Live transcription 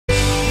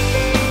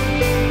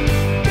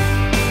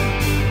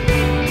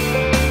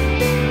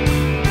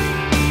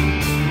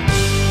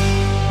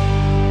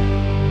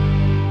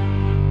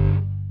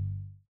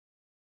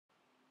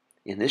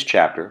this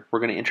chapter, we're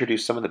going to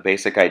introduce some of the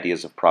basic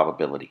ideas of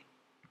probability.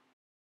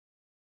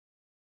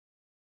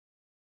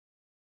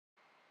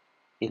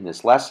 In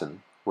this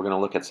lesson, we're going to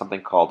look at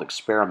something called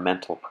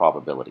experimental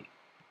probability.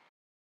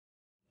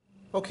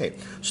 Okay,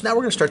 so now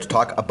we're going to start to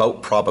talk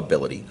about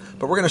probability,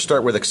 but we're going to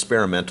start with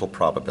experimental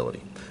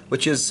probability,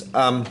 which is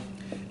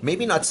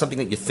maybe not something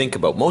that you think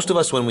about. Most of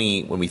us, when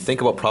we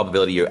think about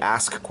probability, you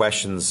ask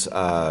questions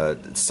to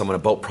someone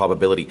about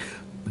probability.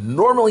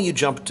 Normally, you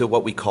jump to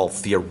what we call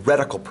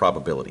theoretical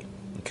probability.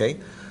 Okay,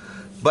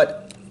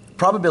 but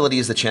probability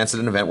is the chance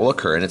that an event will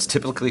occur, and it's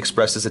typically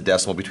expressed as a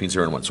decimal between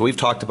 0 and 1. So we've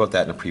talked about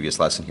that in a previous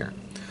lesson here.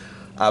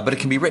 But it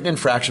can be written in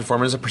fraction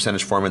form and as a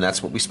percentage form, and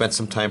that's what we spent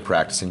some time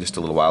practicing just a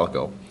little while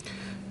ago.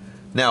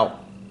 Now,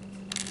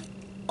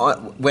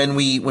 when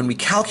we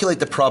calculate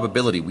the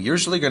probability, we're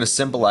usually going to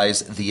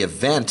symbolize the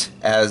event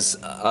as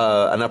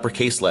an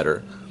uppercase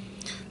letter,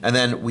 and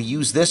then we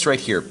use this right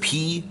here,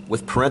 P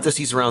with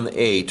parentheses around the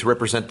A, to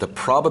represent the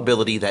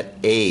probability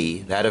that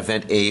that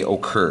event A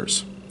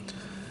occurs.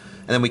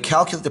 And then we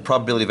calculate the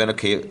probability of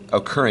event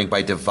occurring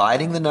by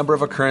dividing the number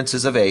of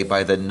occurrences of A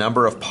by the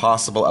number of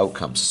possible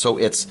outcomes. So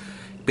it's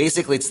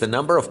the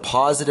number of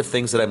positive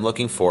things that I'm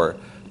looking for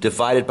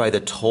divided by the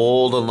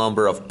total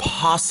number of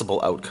possible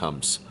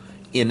outcomes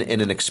in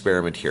an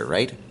experiment here,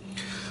 right?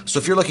 So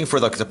if you're looking for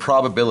the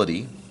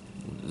probability,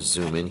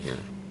 zoom in here.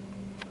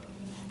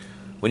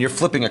 When you're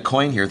flipping a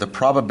coin here, the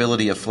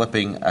probability of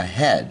flipping a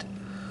head,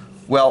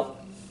 well,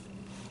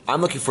 I'm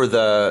looking for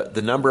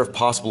the number of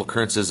possible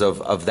occurrences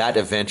of that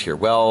event here.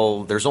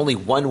 Well, there's only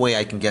one way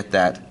I can get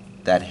that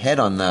head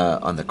on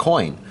the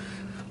coin,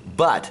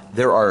 but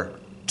there are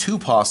two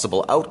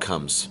possible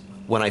outcomes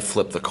when I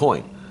flip the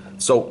coin.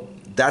 So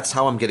that's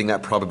how I'm getting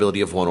that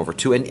probability of 1 over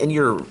 2. And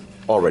you're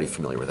already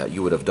familiar with that.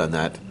 You would have done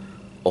that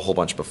a whole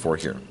bunch before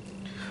here.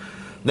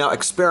 Now,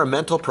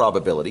 experimental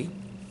probability,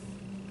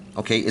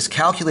 okay, is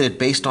calculated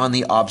based on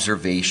the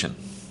observation.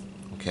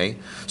 Okay?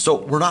 So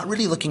we're not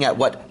really looking at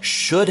what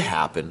should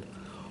happen.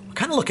 We're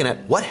kind of looking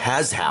at what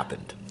has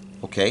happened.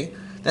 Okay?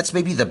 That's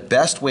maybe the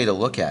best way to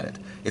look at it.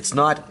 It's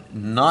not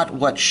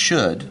what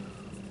should.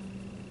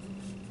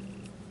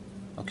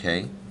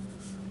 Okay?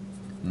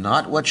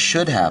 Not what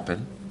should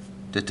happen.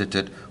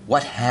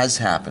 What has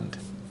happened.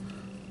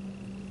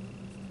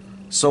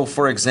 So,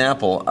 for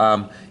example,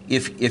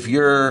 if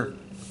you're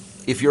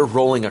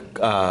rolling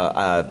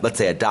let's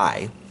say a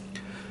die,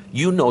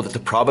 you know that the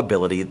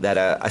probability that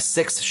a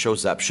 6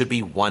 shows up should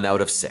be 1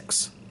 out of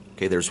 6.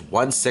 Okay, there's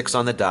 1 6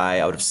 on the die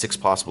out of 6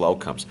 possible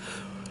outcomes.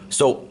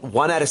 So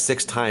 1 out of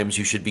 6 times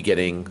you should be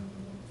getting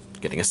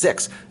a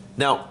 6.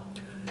 Now,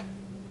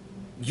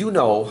 you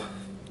know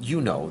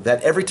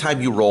that every time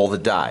you roll the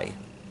die,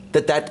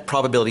 that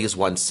probability is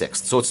 1/6.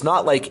 So it's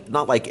not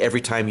like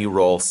every time you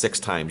roll 6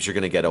 times you're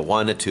going to get a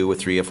 1, a 2, a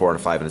 3, a 4, and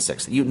a 5, and a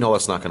 6. You know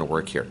that's not going to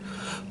work here.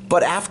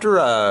 But after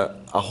a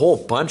whole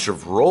bunch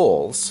of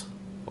rolls,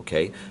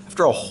 okay,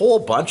 after a whole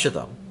bunch of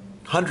them,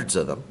 hundreds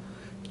of them,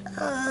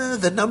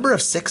 the number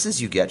of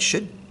 6s you get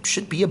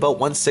should be about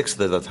 1/6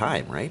 of the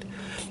time, right?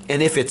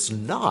 And if it's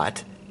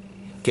not,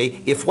 okay,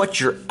 if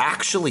what you're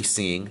actually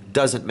seeing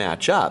doesn't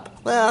match up,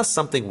 well,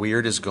 something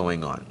weird is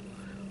going on.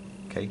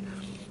 Okay,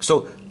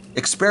 so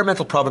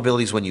experimental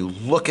probability is when you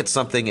look at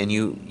something and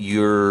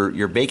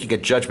you're making a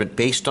judgment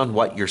based on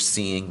what you're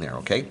seeing there.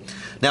 Okay,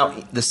 now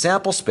the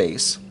sample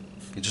space.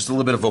 Just a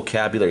little bit of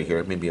vocabulary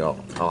here. Maybe I'll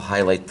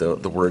highlight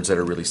the words that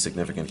are really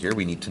significant here.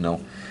 We need to know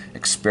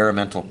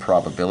experimental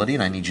probability,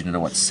 and I need you to know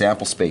what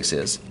sample space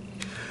is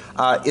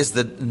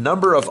the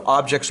number of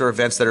objects or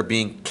events that are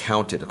being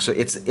counted. So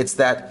it's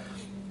that.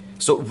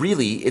 So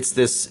really,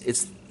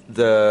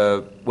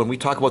 when we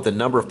talk about the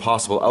number of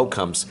possible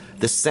outcomes,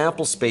 the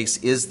sample space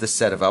is the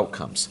set of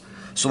outcomes.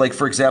 So, like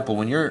for example,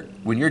 when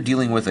you're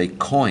dealing with a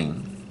coin,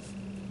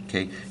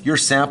 okay, your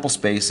sample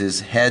space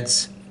is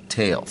heads,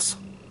 tails.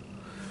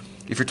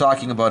 If you're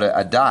talking about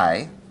a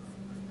die,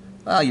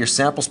 your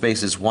sample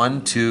space is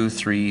 1, 2,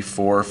 3,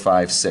 4,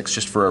 5, 6,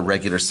 just for a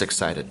regular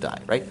 6-sided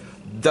die, right?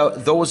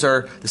 Those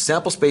are the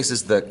sample space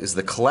is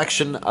the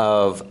collection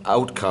of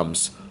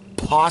outcomes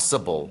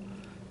possible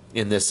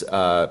in this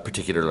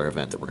particular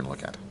event that we're going to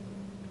look at.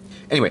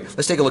 Anyway,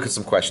 let's take a look at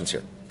some questions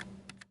here.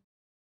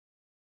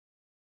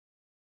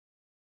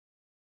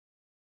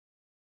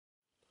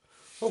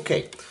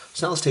 Okay,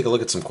 so now let's take a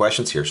look at some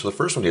questions here. So the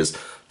first one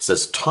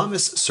says,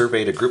 Thomas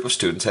surveyed a group of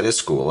students at his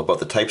school about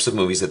the types of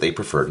movies that they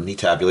preferred, and he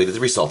tabulated the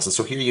results. And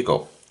so here you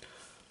go.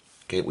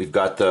 Okay, we've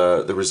got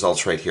the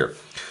results right here.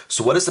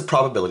 So what is the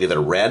probability that a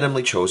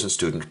randomly chosen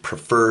student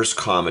prefers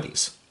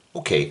comedies?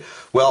 Okay,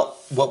 well,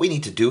 what we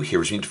need to do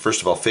here is we need to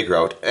first of all figure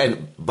out,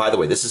 and by the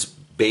way, this is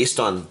based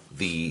on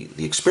the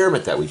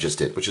experiment that we just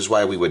did, which is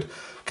why we would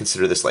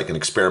consider this like an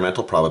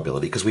experimental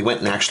probability, because we went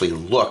and actually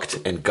looked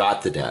and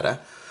got the data.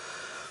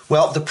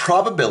 Well, the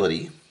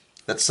probability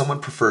that someone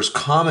prefers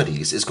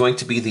comedies is going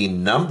to be the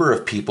number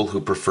of people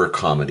who prefer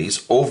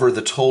comedies over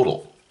the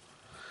total.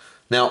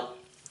 Now,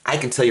 I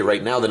can tell you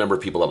right now the number of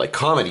people that like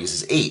comedies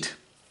is 8.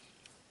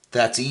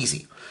 That's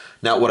easy.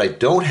 Now, what I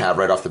don't have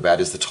right off the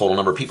bat is the total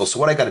number of people. So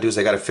what I got to do is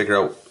I got to figure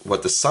out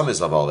what the sum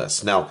is of all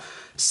this. Now,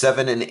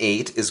 7 and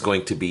 8 is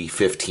going to be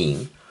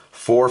 15.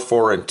 4,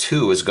 4, and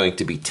 2 is going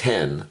to be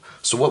 10.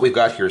 So what we've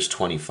got here is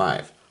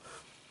 25.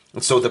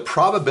 And so the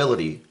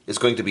probability is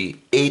going to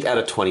be 8 out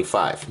of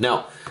 25.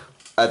 Now,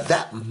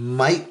 that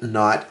might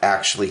not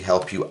actually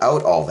help you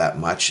out all that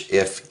much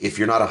if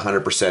you're not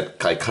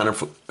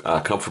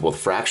 100% comfortable with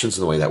fractions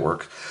in the way that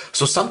work.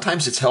 So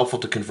sometimes it's helpful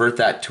to convert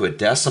that to a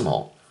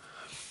decimal,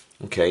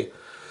 okay?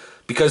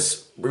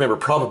 Because remember,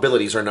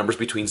 probabilities are numbers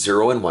between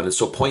 0 and 1, and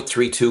so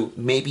 0.32,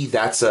 maybe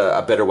that's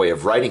a better way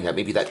of writing that.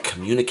 Maybe that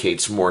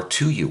communicates more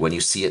to you when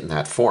you see it in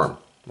that form,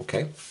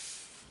 okay?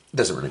 It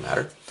doesn't really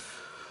matter.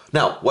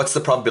 Now, what's the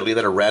probability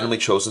that a randomly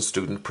chosen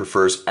student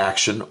prefers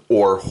action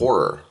or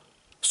horror?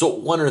 So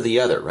one or the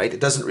other, right? It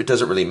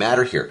doesn't really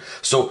matter here.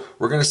 So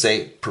we're going to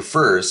say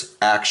prefers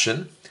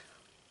action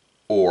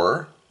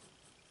or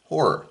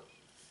horror.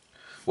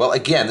 Well,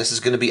 again, this is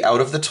going to be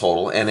out of the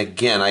total, and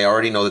again, I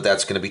already know that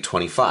that's going to be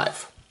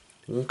 25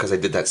 because I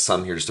did that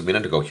sum here just a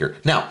minute ago here.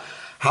 Now,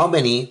 how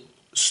many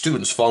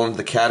students fall into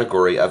the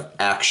category of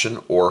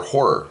action or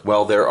horror?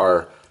 Well, there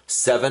are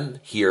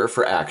 7 here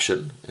for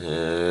action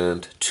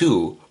and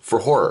 2 for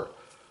horror.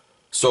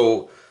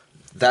 So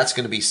that's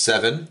going to be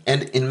 7.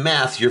 And in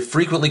math, you're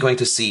frequently going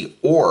to see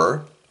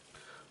or,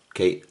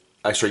 okay,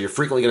 you're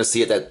frequently going to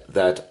see it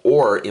that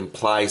or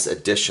implies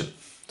addition.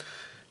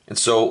 And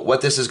so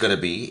what this is going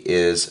to be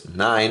is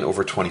 9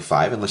 over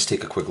 25. And let's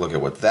take a quick look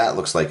at what that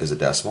looks like as a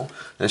decimal.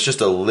 And it's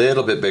just a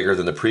little bit bigger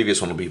than the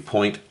previous one, will be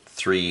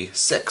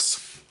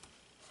 0.36.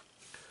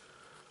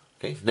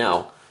 Okay,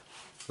 now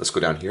let's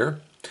go down here.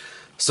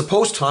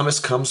 Suppose Thomas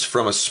comes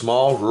from a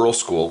small rural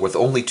school with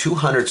only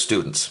 200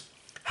 students.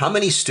 How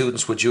many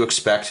students would you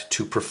expect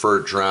to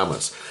prefer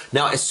dramas?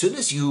 Now, as soon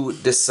as you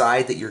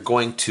decide that you're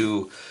going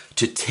to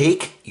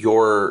take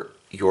your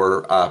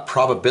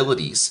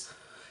probabilities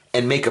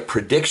and make a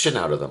prediction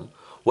out of them,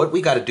 what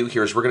we got to do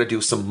here is we're going to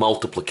do some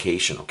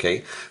multiplication,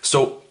 okay?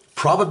 So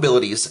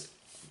probabilities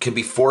can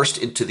be forced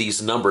into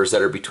these numbers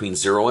that are between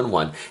 0 and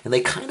 1, and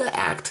they kind of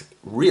act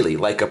really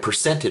like a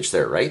percentage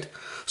there, right?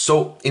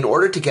 So in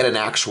order to get an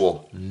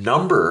actual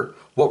number,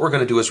 what we're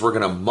going to do is we're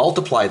going to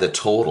multiply the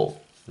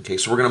total. Okay,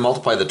 so we're going to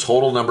multiply the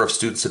total number of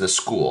students in a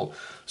school.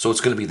 So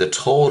it's going to be the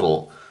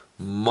total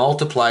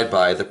multiplied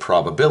by the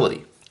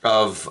probability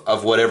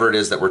of whatever it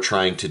is that we're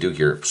trying to do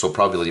here. So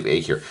probability of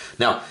A here.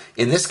 Now,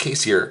 in this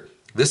case here,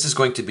 this is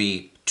going to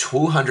be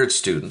 200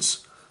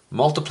 students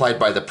multiplied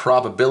by the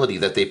probability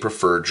that they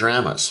prefer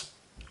dramas.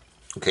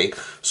 Okay,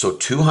 so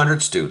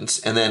 200 students,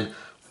 and then,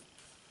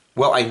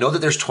 well, I know that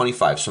there's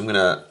 25, so I'm going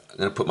to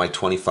put my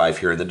 25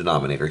 here in the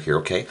denominator here,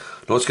 okay?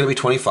 No, it's going to be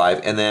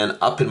 25, and then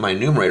up in my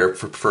numerator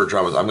for preferred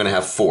dramas, I'm going to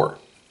have 4.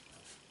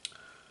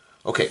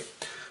 Okay,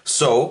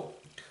 so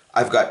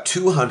I've got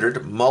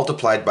 200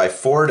 multiplied by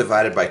 4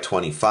 divided by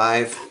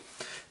 25,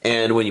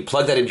 and when you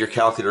plug that into your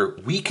calculator,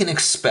 we can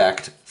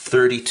expect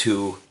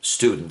 32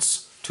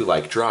 students to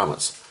like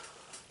dramas.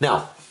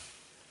 Now,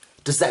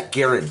 does that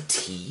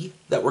guarantee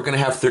that we're going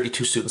to have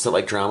 32 students that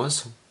like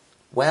dramas?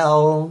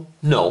 Well,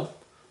 no.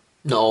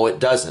 No, it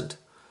doesn't.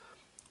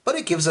 But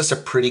it gives us a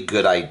pretty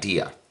good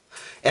idea.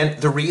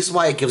 And the reason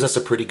why it gives us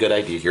a pretty good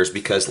idea here is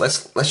because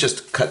let's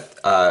just kind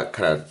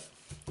of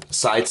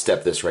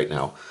sidestep this right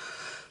now.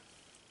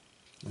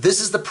 This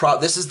is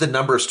the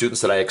number of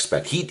students that I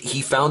expect.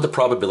 He found the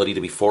probability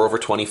to be 4 over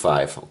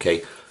 25,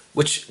 okay?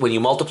 Which, when you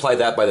multiply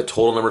that by the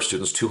total number of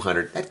students,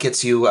 200, that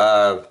gets you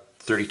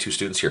 32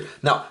 students here.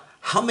 Now,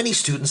 how many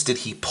students did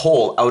he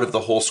pull out of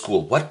the whole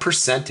school? What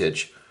percent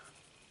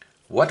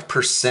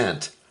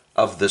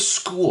of the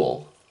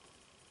school,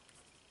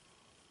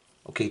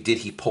 okay, did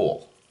he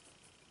poll?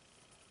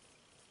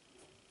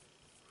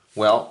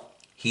 Well,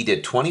 he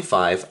did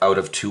 25 out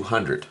of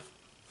 200.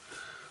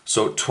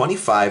 So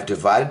 25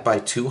 divided by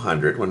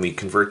 200, when we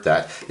convert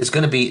that, is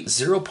going to be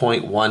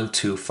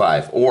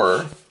 0.125,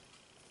 or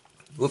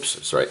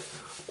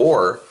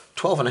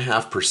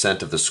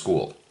 12.5% of the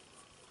school.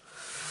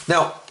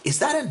 Now, is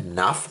that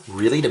enough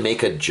really to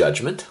make a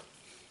judgment?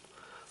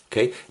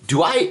 Okay,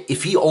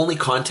 if he only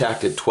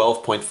contacted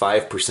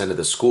 12.5% of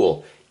the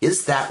school,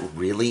 is that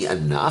really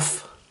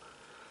enough?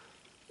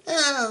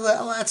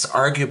 Well, that's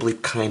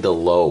arguably kind of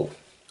low.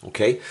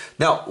 Okay,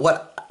 now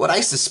what I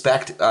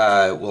suspect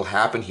will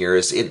happen here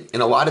is in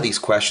a lot of these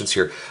questions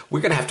here, we're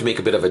going to have to make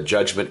a bit of a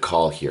judgment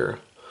call here.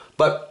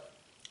 But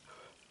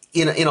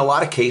in a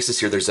lot of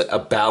cases here, there's a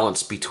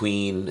balance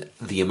between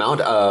the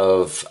amount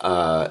of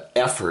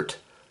effort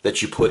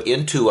that you put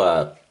into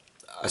a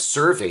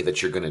survey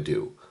that you're going to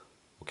do.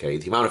 Okay,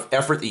 the amount of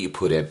effort that you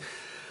put in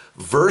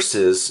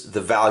versus the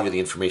value of the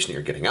information that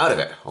you're getting out of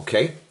it,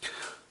 okay?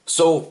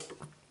 So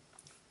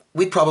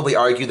we'd probably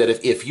argue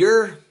that if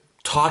you're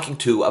talking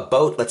to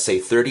about, let's say,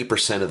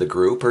 30% of the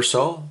group or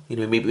so, you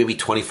know, maybe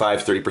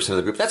 25, 30% of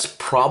the group, that's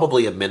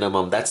probably a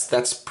minimum.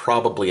 That's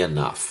probably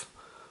enough,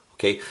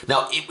 okay?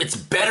 Now, it's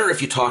better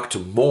if you talk to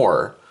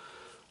more,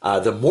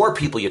 the more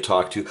people you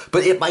talk to,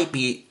 but it might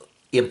be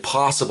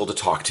impossible to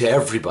talk to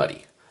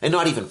everybody. and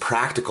not even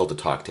practical to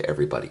talk to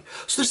everybody.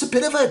 So there's a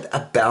bit of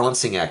a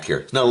balancing act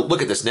here. Now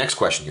look at this next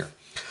question here.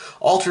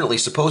 Alternately,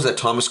 suppose that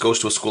Thomas goes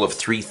to a school of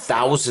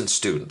 3,000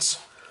 students.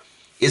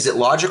 Is it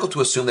logical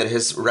to assume that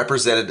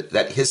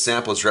his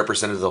sample is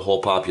representative of the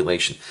whole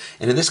population?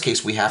 And in this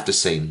case, we have to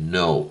say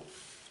no.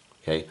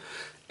 Okay?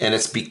 And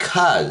it's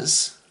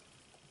because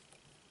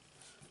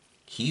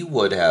he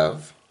would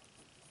have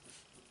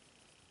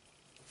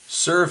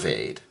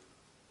surveyed.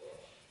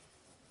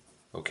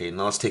 Okay,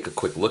 now let's take a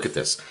quick look at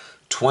this.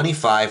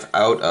 25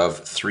 out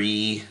of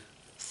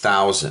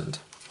 3,000. So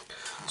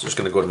I'm just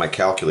going to go to my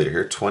calculator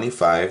here.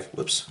 25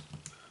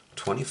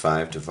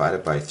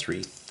 divided by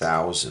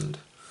 3,000.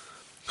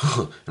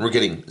 And we're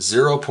getting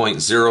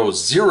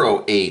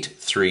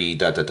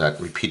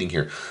 0.0083 ... repeating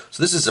here.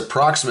 So this is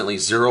approximately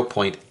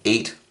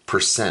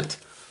 0.8%.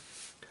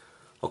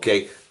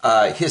 Okay,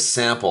 his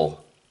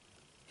sample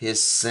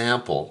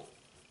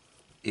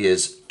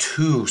is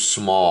too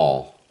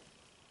small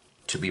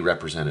to be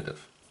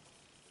representative.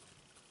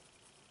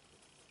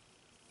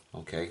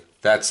 Okay,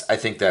 I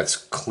think that's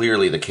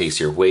clearly the case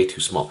here. Way too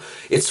small.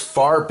 It's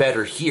far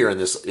better here in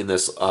this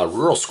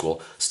rural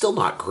school. Still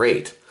not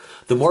great.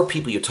 The more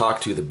people you talk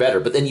to, the better.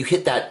 But then you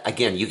hit that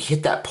again. You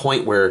hit that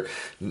point where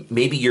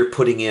maybe you're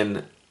putting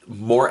in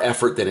more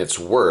effort than it's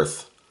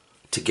worth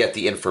to get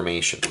the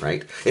information.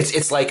 Right?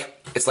 It's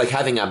like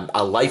having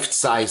a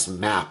life-size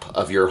map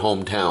of your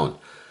hometown.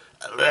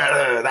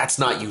 That's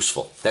not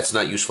useful. That's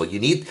not useful. You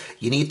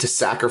need to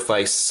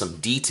sacrifice some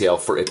detail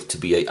for it to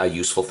be a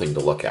useful thing to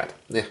look at.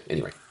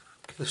 Anyway,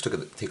 let's take a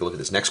look at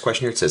this next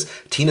question here. It says,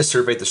 Tina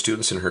surveyed the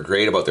students in her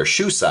grade about their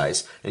shoe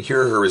size, and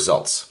here are her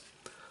results.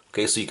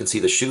 Okay, so you can see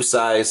the shoe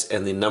size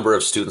and the number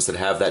of students that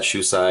have that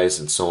shoe size,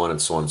 and so on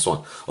and so on and so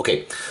on.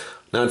 Okay,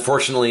 now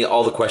unfortunately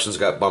all the questions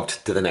got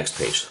bumped to the next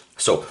page.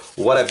 So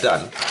what I've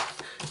done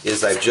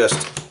is I've just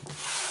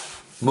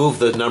move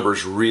the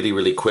numbers really,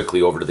 really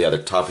quickly over to the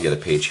top of the other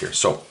page here.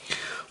 So,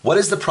 what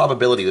is the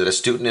probability that a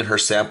student in her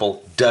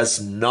sample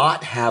does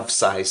not have a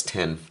size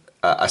 10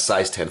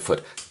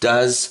 foot?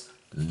 Does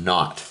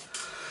not.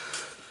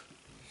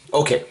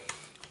 Okay,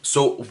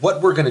 so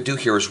what we're going to do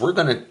here is we're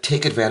going to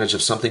take advantage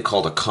of something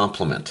called a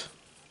complement.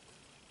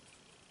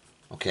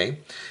 Okay,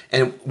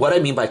 and what I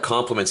mean by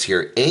complements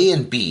here, A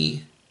and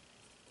B,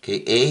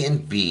 okay, A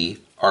and B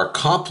are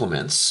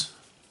complements.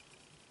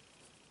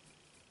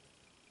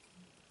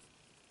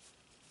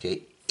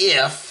 Okay,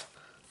 if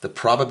the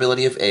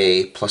probability of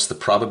A plus the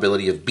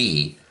probability of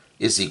B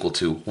is equal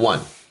to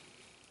 1.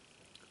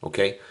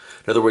 Okay?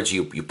 In other words,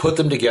 you put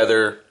them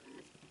together,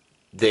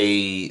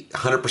 they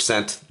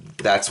 100%,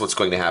 that's what's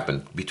going to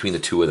happen between the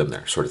two of them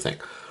there, sort of thing.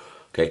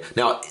 Okay?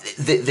 Now,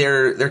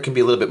 there can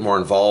be a little bit more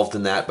involved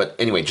in that, but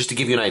anyway, just to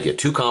give you an idea,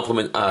 two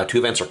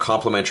events are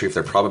complementary if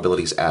their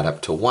probabilities add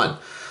up to 1.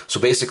 So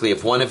basically,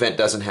 if one event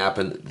doesn't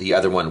happen, the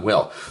other one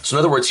will. So in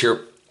other words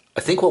here, I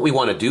think what we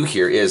want to do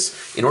here is,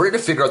 in order to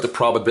figure out the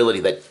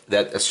probability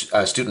that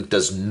a student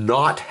does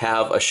not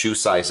have a shoe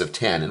size of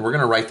 10, and we're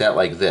going to write that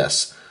like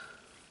this,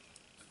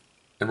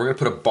 and we're going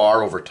to put a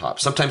bar over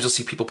top. Sometimes you'll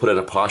see people put an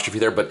apostrophe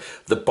there, but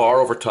the bar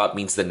over top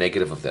means the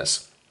negative of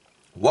this.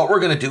 What we're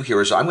going to do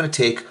here is I'm going to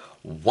take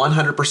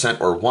 100%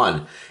 or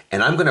 1,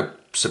 and I'm going to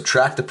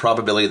subtract the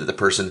probability that the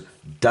person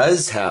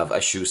does have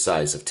a shoe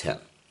size of 10.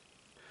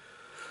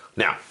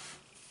 Now,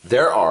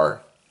 there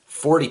are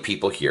 40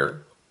 people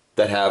here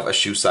that have a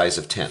shoe size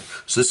of 10.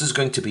 So this is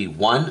going to be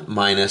 1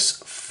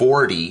 minus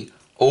 40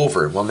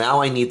 over. Well,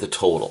 now I need the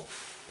total.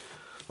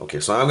 Okay,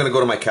 so I'm going to go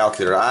to my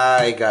calculator.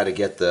 I got to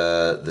get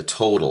the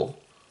total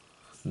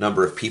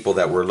number of people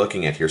that we're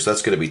looking at here. So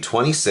that's going to be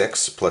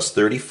 26 plus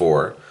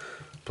 34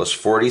 plus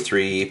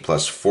 43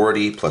 plus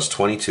 40 plus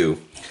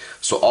 22.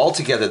 So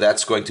altogether,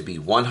 that's going to be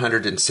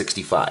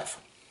 165.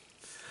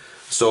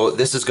 So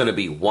this is going to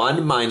be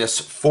 1 minus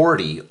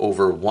 40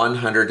 over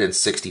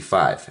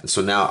 165. And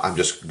so now I'm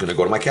just going to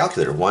go to my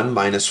calculator. 1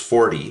 minus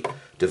 40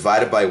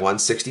 divided by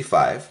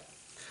 165.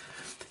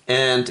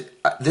 And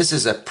this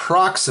is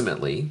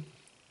approximately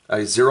a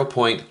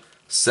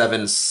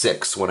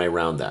 0.76 when I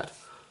round that.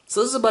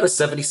 So this is about a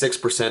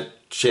 76%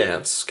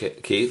 chance,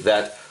 okay,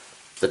 that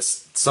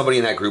somebody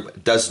in that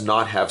group does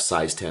not have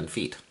size 10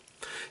 feet.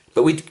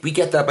 But we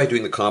get that by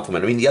doing the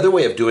complement. I mean, the other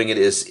way of doing it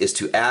is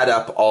to add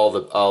up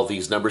all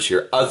these numbers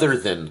here, other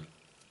than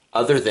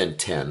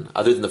 10,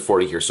 other than the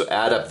 40 here. So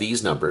add up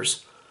these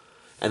numbers,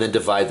 and then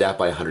divide that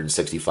by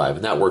 165,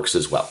 and that works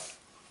as well.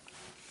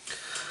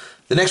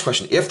 The next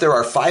question: if there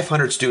are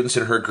 500 students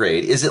in her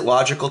grade, is it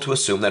logical to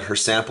assume that her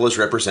sample is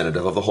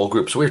representative of the whole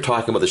group? So we were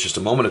talking about this just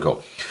a moment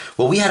ago.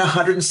 Well, we had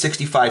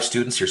 165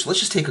 students here, so let's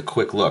just take a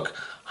quick look.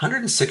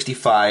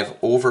 165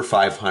 over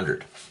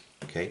 500.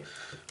 Okay.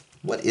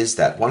 What is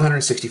that?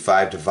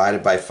 165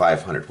 divided by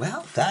 500.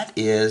 Well, that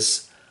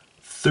is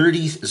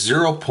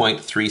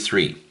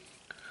 0.33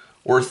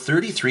 or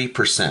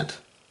 33%.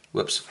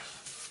 Whoops.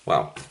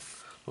 Wow. I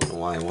don't know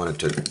why I wanted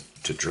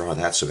to draw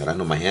that so bad. I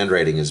know my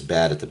handwriting is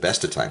bad at the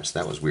best of times.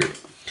 That was weird.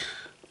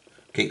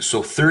 Okay,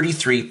 so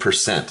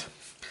 33%.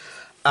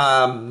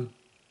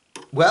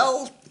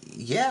 Well,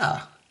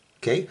 yeah.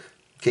 Okay,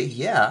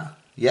 yeah.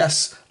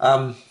 Yes,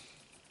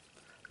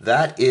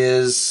 that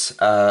is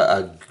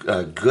a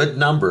good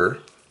number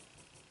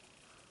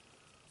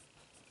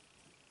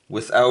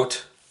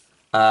without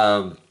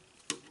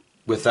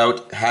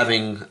without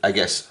having, I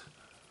guess,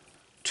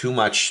 too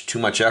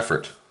much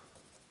effort.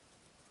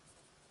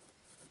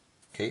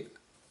 Okay,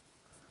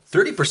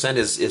 30%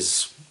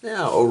 is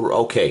yeah,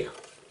 okay.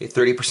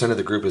 30% of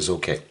the group is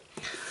okay.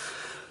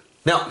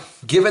 Now,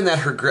 given that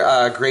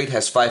her grade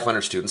has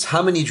 500 students,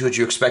 how many would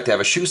you expect to have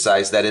a shoe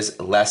size that is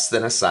less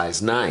than a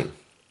size 9?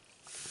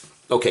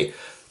 Okay,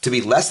 to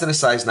be less than a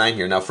size 9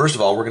 here. Now, first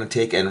of all, we're going to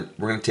take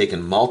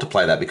and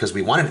multiply that because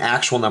we want an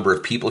actual number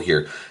of people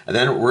here, and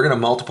then we're going to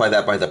multiply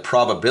that by the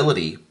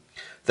probability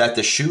that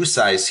the shoe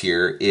size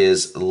here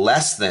is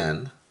less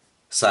than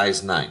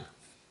size 9.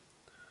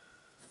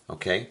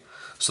 Okay,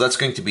 so that's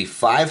going to be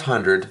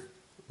 500.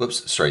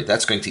 Whoops, sorry.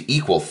 That's going to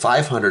equal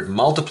 500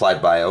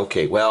 multiplied by.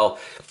 Okay, well,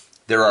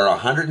 there are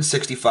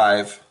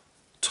 165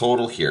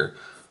 total here.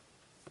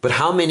 But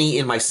how many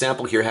in my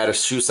sample here had a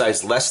shoe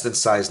size less than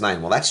size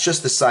 9? Well, that's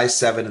just the size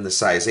 7 and the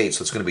size 8.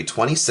 So it's going to be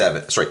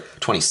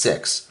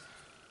 26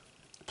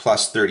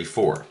 plus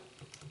 34.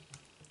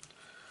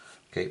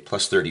 Okay,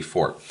 plus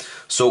 34.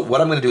 So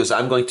what I'm going to do is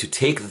I'm going to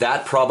take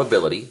that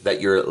probability that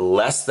you're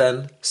less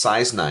than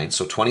size 9,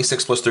 so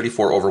 26 plus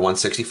 34 over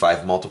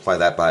 165, multiply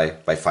that by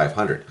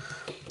 500.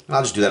 And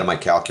I'll just do that on my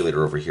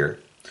calculator over here.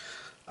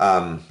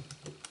 Divided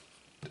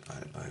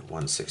by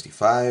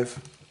 165.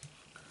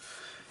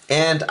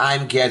 And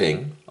I'm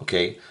getting,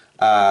 okay,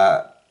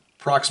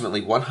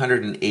 approximately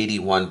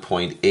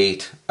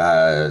 181.8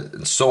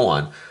 and so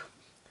on.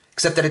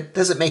 Except that it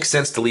doesn't make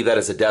sense to leave that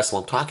as a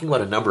decimal. I'm talking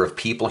about a number of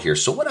people here.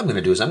 So what I'm going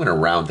to do is I'm going to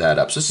round that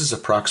up. So this is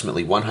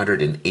approximately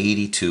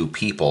 182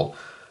 people.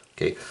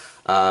 Okay,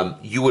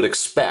 you would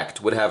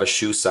expect would have a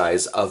shoe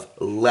size of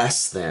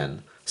less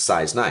than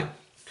size 9.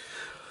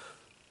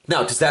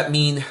 Now, does that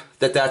mean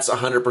that that's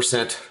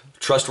 100%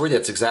 trustworthy?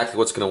 That's exactly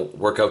what's going to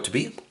work out to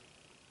be?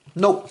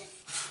 Nope.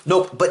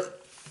 Nope.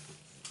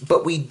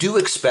 But we do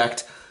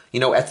expect, you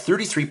know, at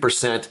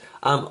 33%,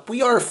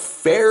 we are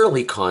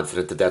fairly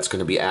confident that that's going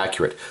to be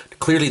accurate.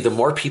 Clearly, the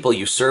more people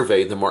you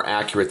survey, the more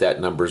accurate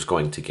that number is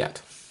going to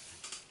get.